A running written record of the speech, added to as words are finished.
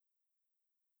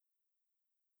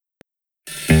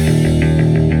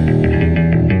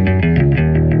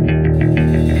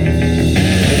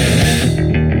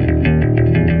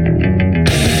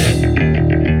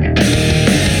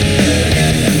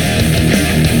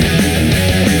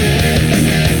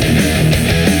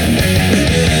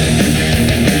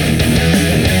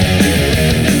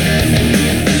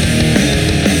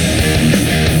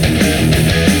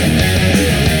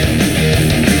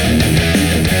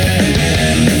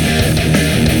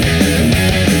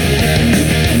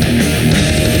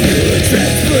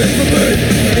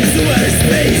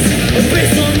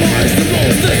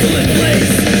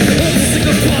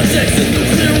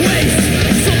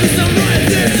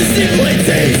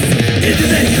Into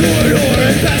that corridor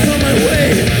and passed on my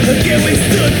way. A gateway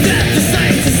stood that the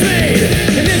scientists made.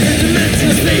 An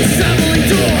interdimensional space traveling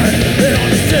door that on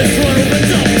its test run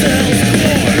opens up to hell's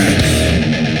core.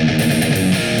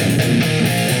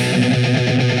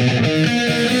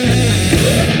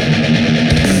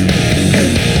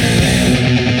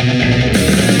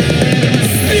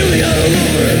 Spewing out all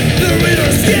over the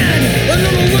radar scan.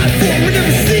 Another life form we're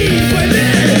never seen by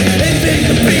man. Invading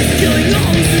the base, killing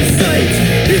all who's in sight.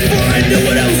 Before I knew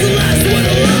it, I was the last one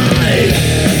alive.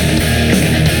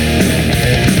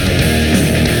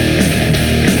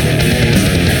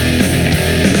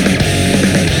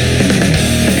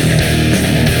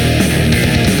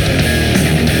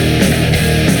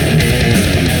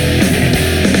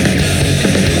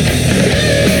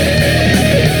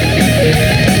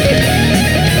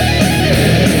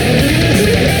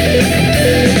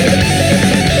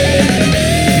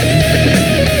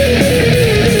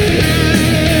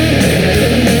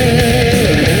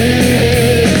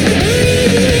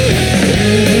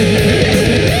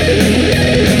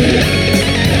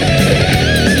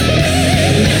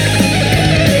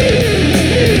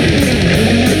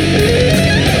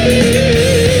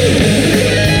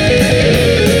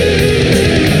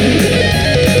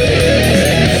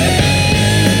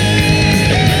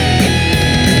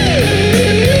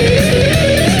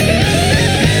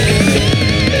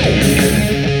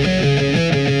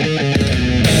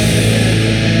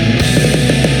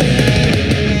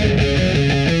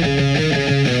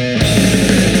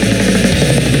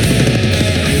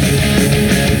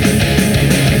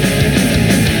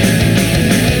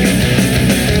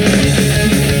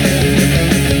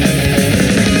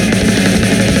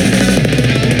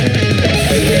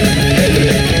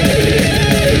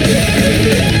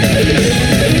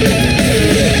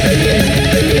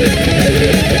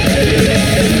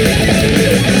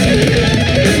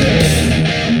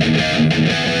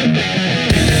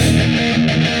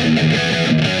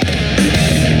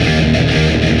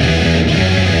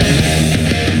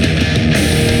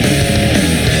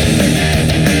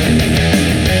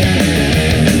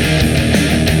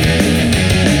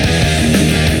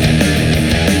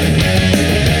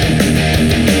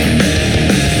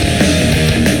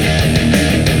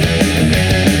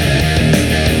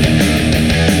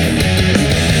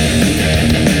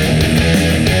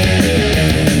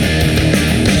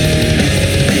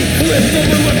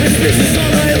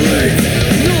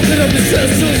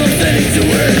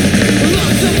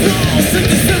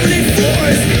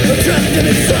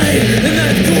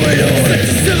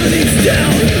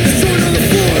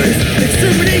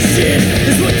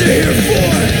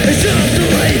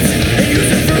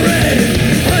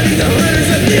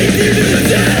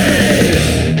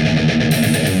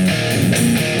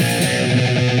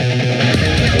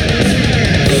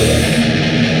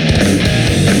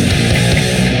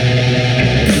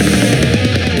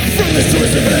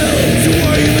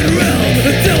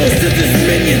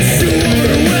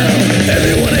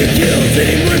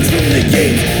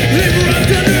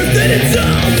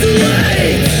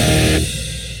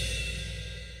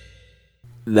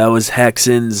 That was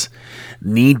Hexen's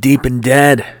Knee Deep and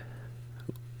Dead.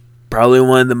 Probably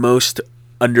one of the most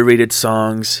underrated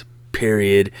songs,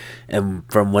 period. And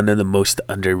from one of the most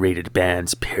underrated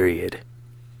bands, period.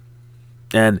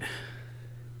 And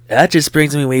that just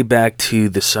brings me way back to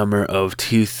the summer of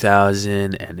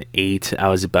 2008. I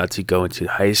was about to go into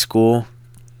high school.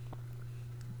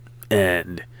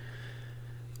 And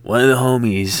one of the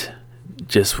homies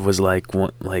just was like,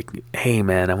 hey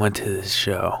man, I went to this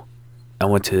show. I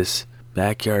went to this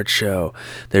backyard show.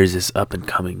 There's this up and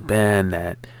coming band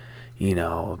that,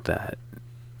 that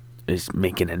is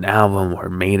making an album or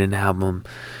made an album,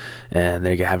 and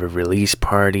they're gonna have a release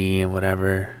party and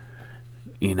whatever.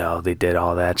 They did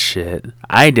all that shit.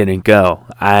 I didn't go.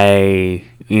 I,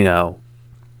 didn't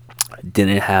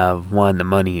have the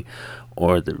money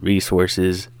or the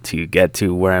resources to get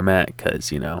to where I'm at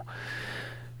because,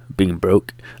 being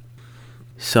broke.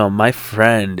 So my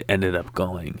friend ended up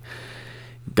going.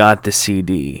 Got the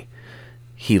CD,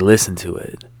 he listened to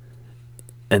it,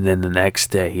 and then the next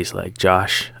day he's like,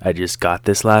 Josh, I just got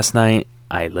this last night,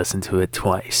 I listened to it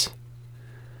twice.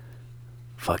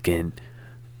 Fucking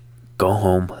go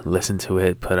home, listen to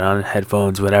it, put on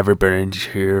headphones, whatever, burn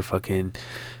into your fucking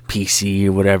PC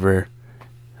or whatever.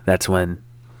 That's when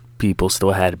people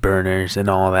still had burners and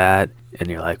all that, and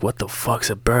you're like, what the fuck's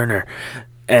a burner?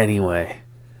 Anyway,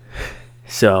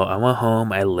 so I went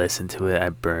home, I listened to it, I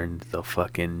burned the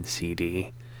fucking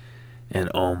CD, and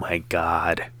oh my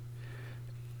god,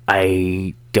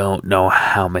 I don't know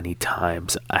how many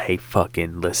times I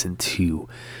fucking listened to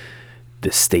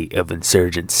The State of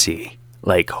Insurgency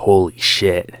Like, holy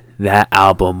shit. That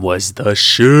album was the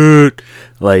shit.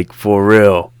 Like, for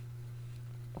real.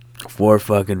 For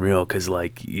fucking real. Because,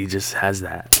 like, he just has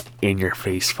that in your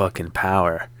face fucking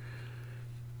power.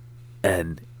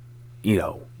 And, you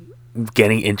know,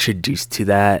 getting introduced to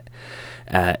that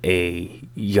at a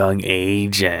young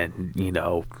age, and, you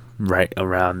know, right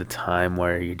around the time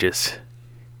where you're just,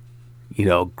 you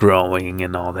know, growing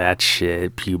and all that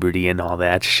shit, puberty and all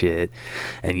that shit,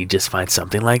 and you just find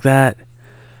something like that.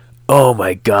 Oh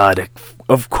my god,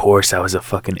 of course I was a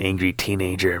fucking angry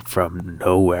teenager from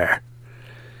nowhere.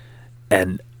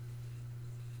 And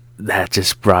that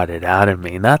just brought it out of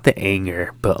me. Not the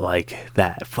anger, but like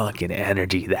that fucking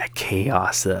energy, that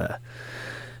chaos, the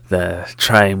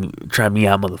try me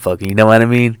out motherfucker, you know what I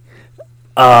mean?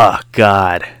 Oh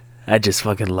god, I just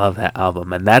fucking love that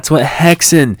album. And that's what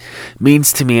Hexen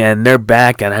means to me, and they're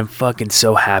back, and I'm fucking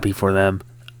so happy for them.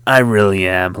 I really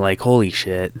am. Like, holy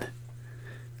shit.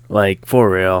 Like, for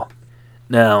real.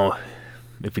 Now,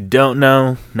 if you don't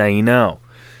know, now you know.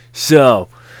 So,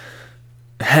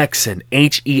 Hexen,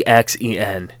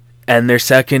 Hexen, and their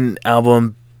second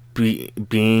album,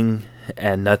 Being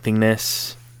and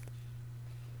Nothingness.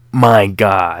 My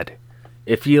god.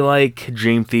 If you like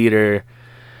Dream Theater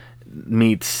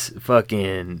meets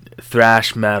fucking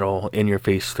thrash metal, in your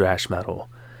face thrash metal,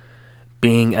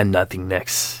 Being and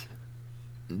Nothingness,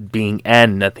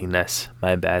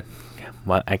 my bad.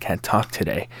 What? I can't talk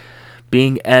today.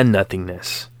 Being and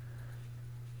Nothingness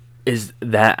is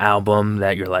that album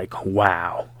that you're like,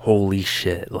 wow, holy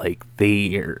shit. Like,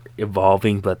 they are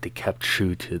evolving, but they kept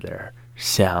true to their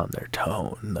sound, their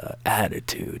tone, the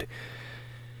attitude.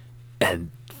 And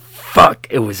fuck,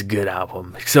 it was a good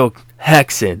album. So,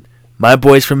 Hexen, my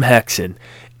boys from Hexen,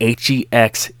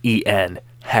 Hexen,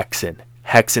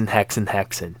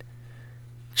 Hexen.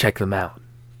 Check them out.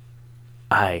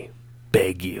 I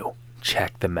beg you,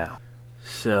 check them out.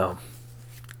 So,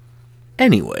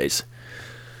 anyways,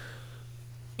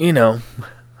 you know,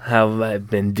 how I've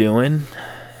been doing.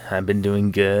 I've been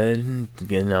doing good,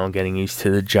 you know, getting used to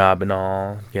the job and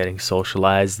all, getting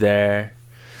socialized there.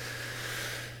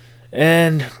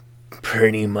 And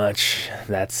pretty much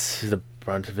that's the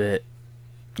brunt of it.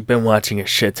 I've been watching a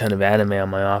shit ton of anime on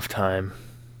my off time,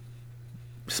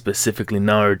 specifically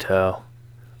Naruto.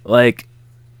 Like,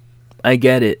 I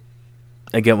get it.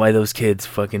 I get why those kids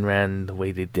fucking ran the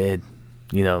way they did.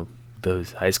 You know,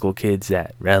 those high school kids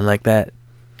that ran like that.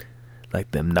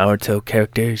 Like them Naruto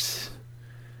characters.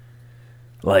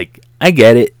 Like, I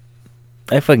get it.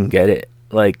 I fucking get it.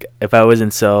 Like, if I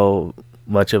wasn't so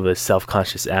much of a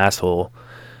self-conscious asshole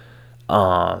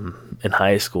in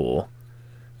high school,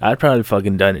 I'd probably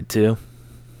fucking done it too.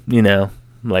 You know,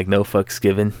 like, no fucks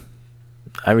given.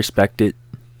 I respect it.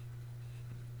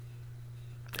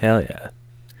 Hell yeah.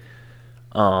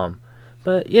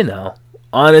 But, you know,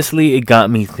 honestly, it got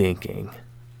me thinking.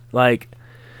 Like,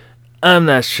 I'm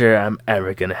not sure I'm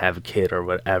ever gonna have a kid or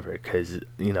whatever, because,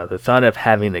 you know, the thought of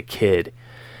having a kid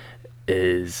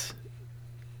is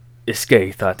a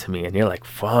scary thought to me. And you're like,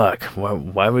 fuck,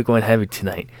 why are we going heavy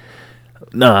tonight?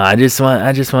 No, I just want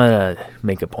to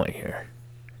make a point here.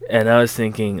 And I was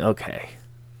thinking, okay,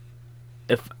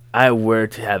 if I were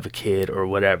to have a kid or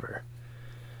whatever,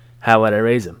 how would I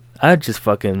raise him? I'd just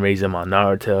fucking raise him on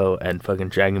Naruto and fucking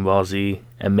Dragon Ball Z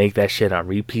and make that shit on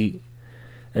repeat.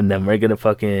 And then we're gonna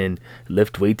fucking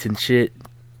lift weights and shit.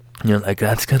 You're like,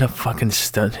 that's gonna fucking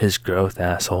stunt his growth,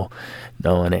 asshole.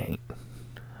 No, it ain't.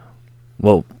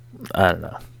 Well, I don't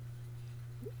know.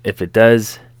 If it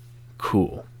does,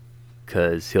 cool.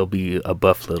 Because he'll be a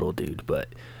buff little dude. But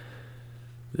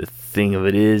the thing of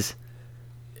it is,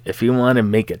 if you want to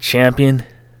make a champion,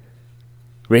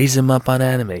 raise him up on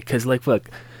anime. Because, like, look,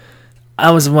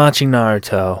 I was watching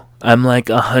Naruto. I'm like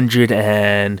 100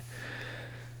 and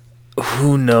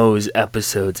who knows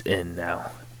episodes in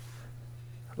now.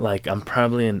 Like, I'm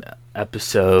probably in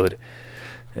episode,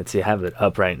 let's see, I have it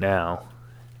up right now.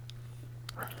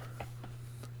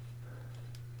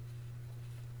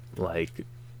 Like,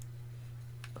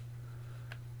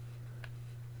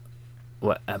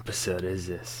 what episode is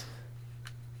this?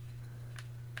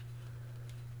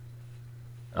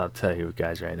 I'll tell you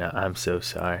guys right now. I'm so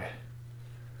sorry.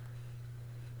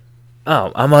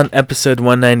 Oh, I'm on episode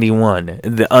 191,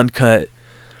 the uncut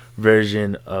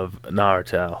version of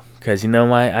Naruto. Because you know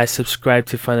why? I subscribe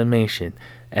to Funimation.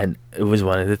 And it was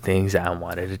one of the things that I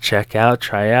wanted to check out,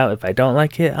 try out. If I don't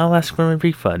like it, I'll ask for a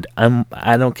refund.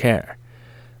 I don't care.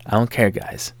 I don't care,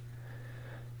 guys.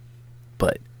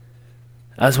 But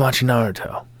I was watching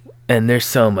Naruto. And there's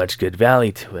so much good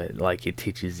value to it. Like, it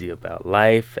teaches you about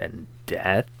life and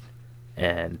death.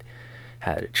 And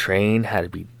how to train, how to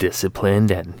be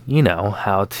disciplined, and,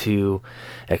 how to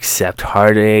accept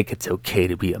heartache. It's okay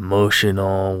to be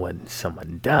emotional when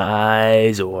someone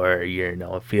dies or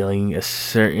you're, feeling a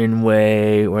certain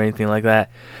way or anything like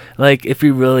that. Like, if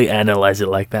you really analyze it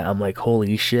like that, I'm like,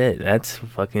 holy shit, that's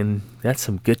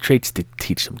some good traits to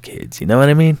teach some kids. You know what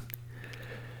I mean?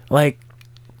 Like,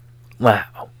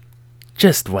 wow.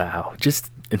 Just wow.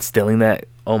 Just instilling that,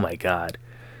 oh my God.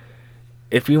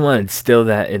 If you want to instill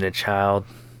that in a child,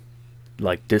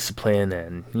 like discipline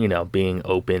and, being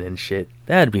open and shit,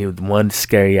 that'd be one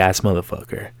scary ass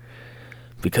motherfucker.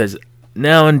 Because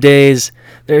nowadays,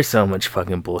 there's so much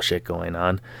fucking bullshit going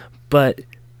on. But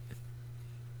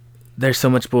there's so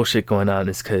much bullshit going on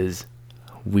is because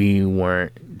we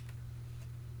weren't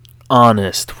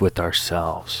honest with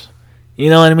ourselves. You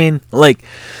know what I mean? Like,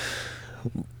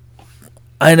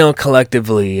 I know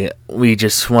collectively we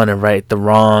just want to right the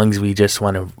wrongs. We just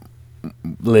want to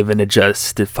live in a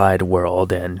justified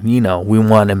world, and, we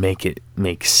want to make it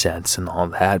make sense and all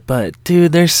that. But,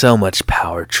 dude, there's so much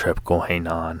power trip going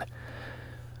on.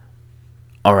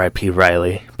 R.I.P.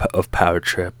 Riley of Power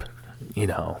Trip.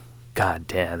 God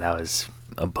damn, that was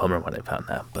a bummer when I found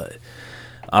that. But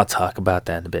I'll talk about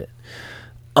that in a bit.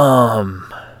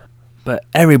 But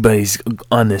everybody's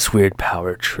on this weird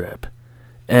power trip.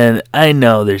 And I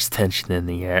know there's tension in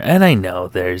the air, and I know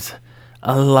there's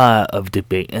a lot of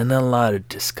debate and a lot of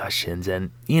discussions.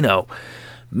 And,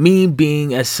 me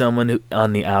being as someone who,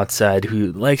 on the outside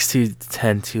who likes to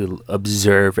tend to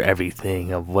observe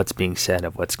everything of what's being said,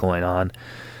 of what's going on,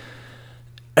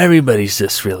 everybody's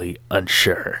just really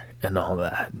unsure and all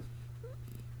that.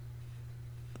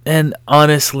 And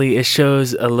honestly, it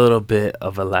shows a little bit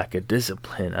of a lack of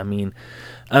discipline. I mean,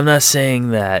 I'm not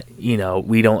saying that,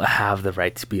 we don't have the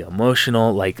right to be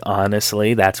emotional. Like,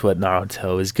 honestly, that's what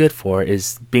Naruto is good for,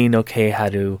 is being okay how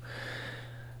to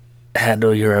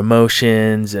handle your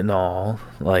emotions and all.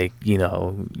 Like,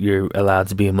 you're allowed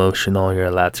to be emotional, you're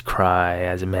allowed to cry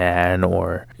as a man,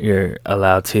 or you're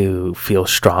allowed to feel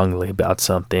strongly about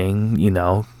something,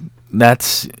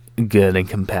 That's good and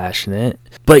compassionate.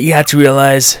 But you have to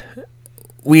realize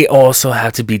we also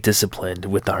have to be disciplined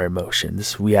with our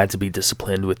emotions. We have to be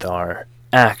disciplined with our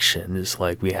actions.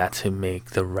 Like, we have to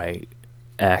make the right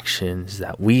actions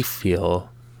that we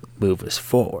feel move us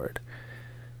forward.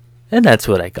 And that's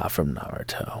what I got from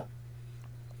Naruto.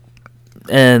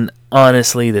 And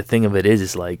honestly, the thing of it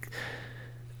is like,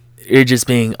 you're just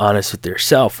being honest with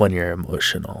yourself when you're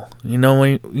emotional. You know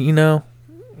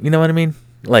what I mean?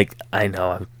 Like, I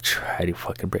know I'm trying to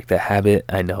fucking break that habit.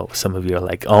 I know some of you are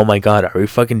like, oh my God, are we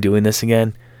fucking doing this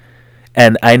again?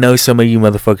 And I know some of you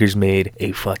motherfuckers made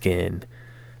a fucking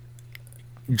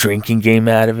drinking game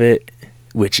out of it,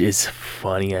 which is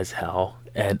funny as hell.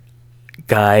 And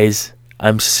guys,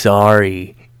 I'm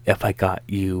sorry if I got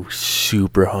you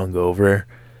super hungover,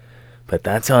 but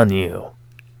that's on you.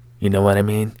 You know what I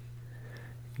mean?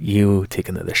 You take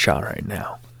another shot right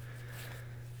now.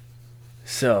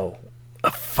 So,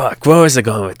 fuck, where was I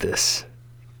going with this?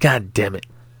 God damn it.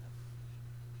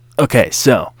 Okay,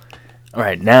 so,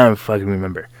 alright, now I fucking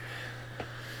remember.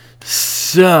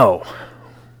 So,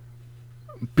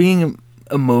 being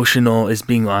emotional is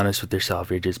being honest with yourself.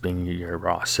 You're just being your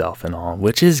raw self and all,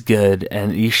 which is good,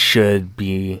 and you should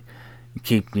be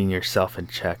keeping yourself in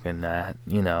check in that,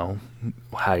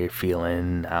 how you're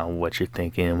feeling, what you're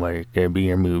thinking, what are going to be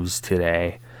your moves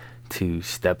today to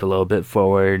step a little bit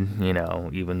forward,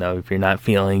 even though if you're not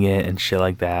feeling it and shit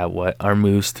like that, what are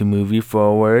moves to move you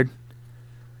forward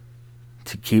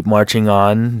to keep marching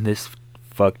on this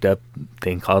fucked up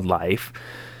thing called life.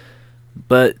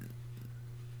 But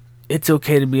it's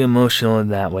okay to be emotional in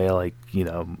that way, like,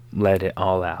 let it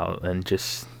all out and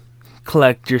just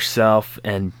collect yourself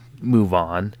and move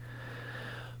on.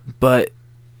 But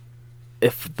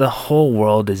if the whole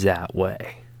world is that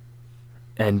way,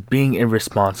 and being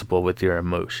irresponsible with your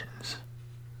emotions,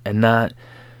 and not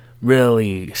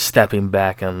really stepping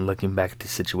back and looking back at the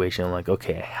situation like,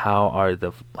 okay, how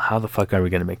the fuck are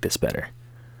we gonna make this better?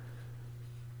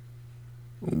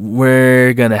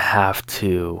 We're gonna have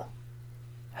to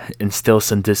instill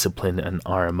some discipline in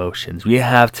our emotions. We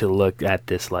have to look at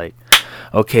this like,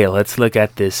 okay, let's look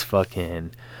at this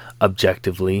fucking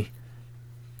objectively.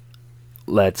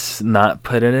 Let's not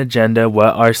put an agenda.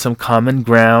 What are some common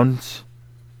grounds?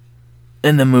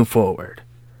 And then move forward.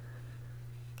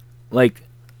 Like,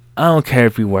 I don't care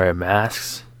if you wear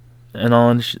masks and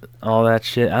all that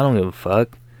shit. I don't give a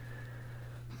fuck.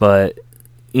 But,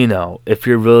 if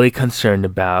you're really concerned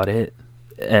about it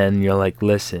and you're like,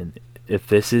 listen, if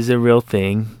this is a real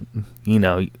thing,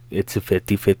 it's a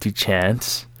 50-50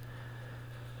 chance.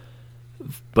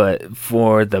 But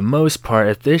for the most part,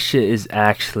 if this shit is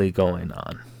actually going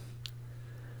on,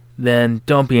 then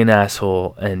don't be an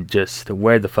asshole and just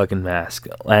wear the fucking mask.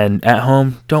 And at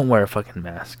home, don't wear a fucking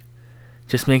mask.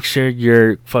 Just make sure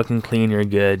you're fucking clean, you're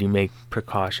good, you make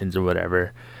precautions or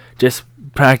whatever. Just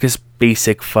practice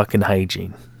basic fucking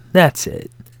hygiene. That's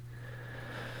it.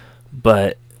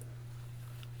 But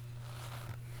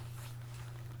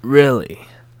really,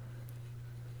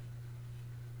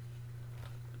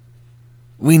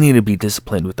 we need to be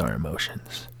disciplined with our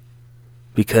emotions.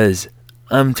 Because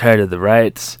I'm tired of the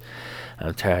riots,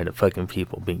 I'm tired of fucking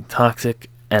people being toxic,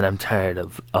 and I'm tired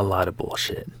of a lot of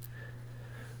bullshit.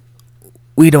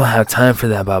 We don't have time for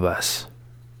that, babas.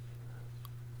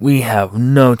 We have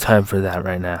no time for that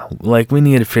right now. Like, we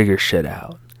need to figure shit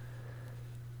out.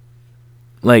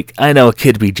 Like, I know it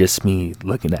could be just me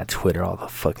looking at Twitter all the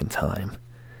fucking time.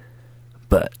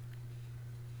 But,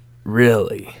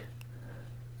 really,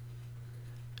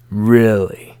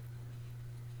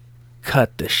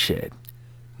 cut the shit.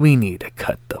 We need to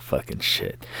cut the fucking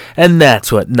shit. And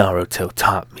that's what Naruto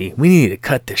taught me. We need to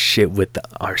cut the shit with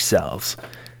ourselves.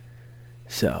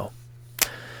 So,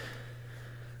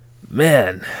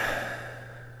 man,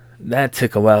 that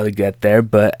took a while to get there,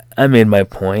 but I made my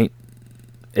point.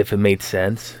 If it made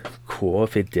sense, cool.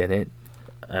 If it didn't,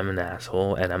 I'm an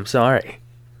asshole and I'm sorry.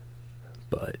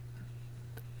 But,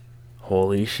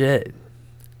 holy shit.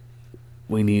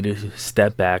 We need to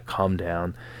step back, calm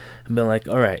down, and be like,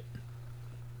 alright.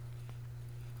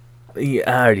 Yeah,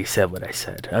 I already said what I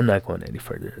said. I'm not going any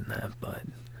further than that, but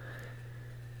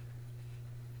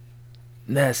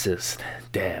that's just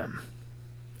damn.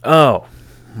 Oh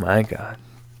my god.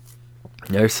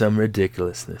 There's some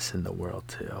ridiculousness in the world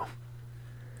too.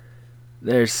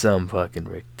 There's some fucking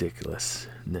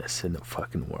ridiculousness in the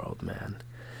fucking world, man.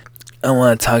 I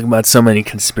want to talk about so many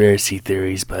conspiracy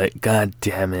theories, but god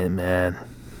damn it, man.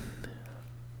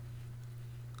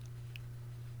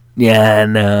 Yeah,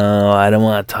 no, I don't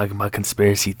want to talk about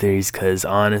conspiracy theories because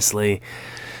honestly,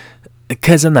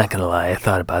 because I'm not going to lie, I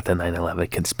thought about the 9/11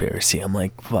 conspiracy. I'm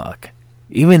like, fuck.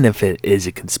 Even if it is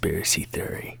a conspiracy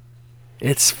theory,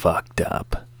 it's fucked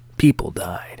up. People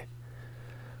died.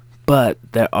 But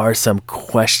there are some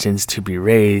questions to be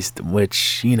raised,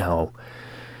 which, you know,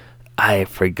 I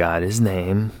forgot his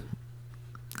name.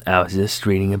 I was just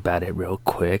reading about it real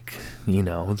quick. You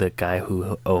know, the guy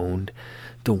who owned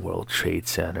the World Trade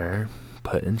Center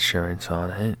put insurance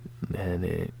on it, and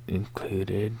it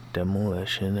included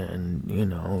demolition and, you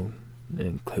know,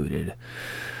 included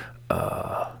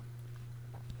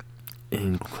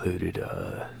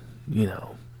you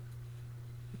know,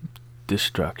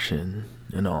 destruction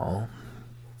and all,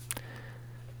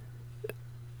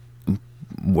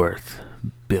 worth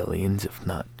billions if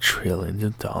not trillions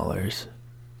of dollars.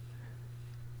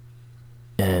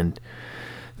 And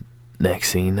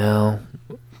next thing you know,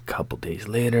 a couple days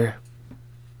later,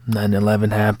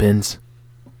 9/11 happens,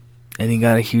 and he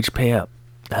got a huge payout.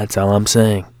 That's all I'm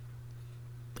saying.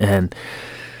 And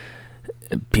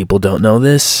people don't know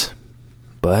this,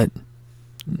 but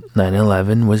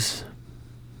 9/11 was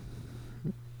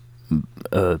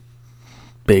a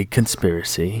big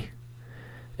conspiracy.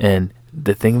 And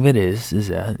the thing of it is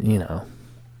that, you know,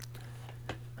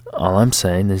 all I'm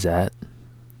saying is that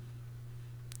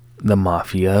the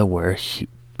mafia were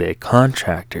big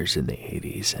contractors in the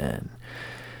 80s, and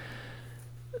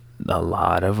a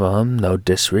lot of them, no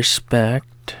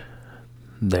disrespect,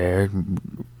 they're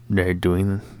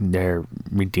redeeming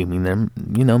them,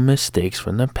 you know, mistakes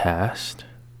from the past.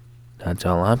 That's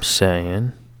all I'm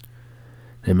saying.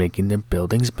 They're making their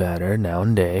buildings better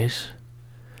nowadays.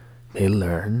 They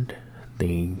learned.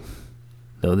 They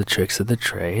know the tricks of the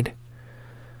trade.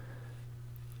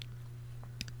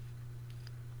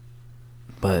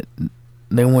 But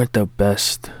they weren't the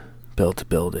best built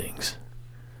buildings.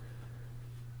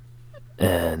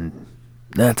 And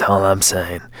that's all I'm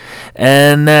saying.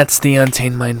 And that's the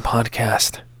Untamed Mind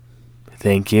Podcast.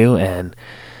 Thank you, and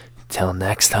till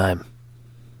next time,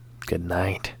 good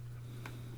night.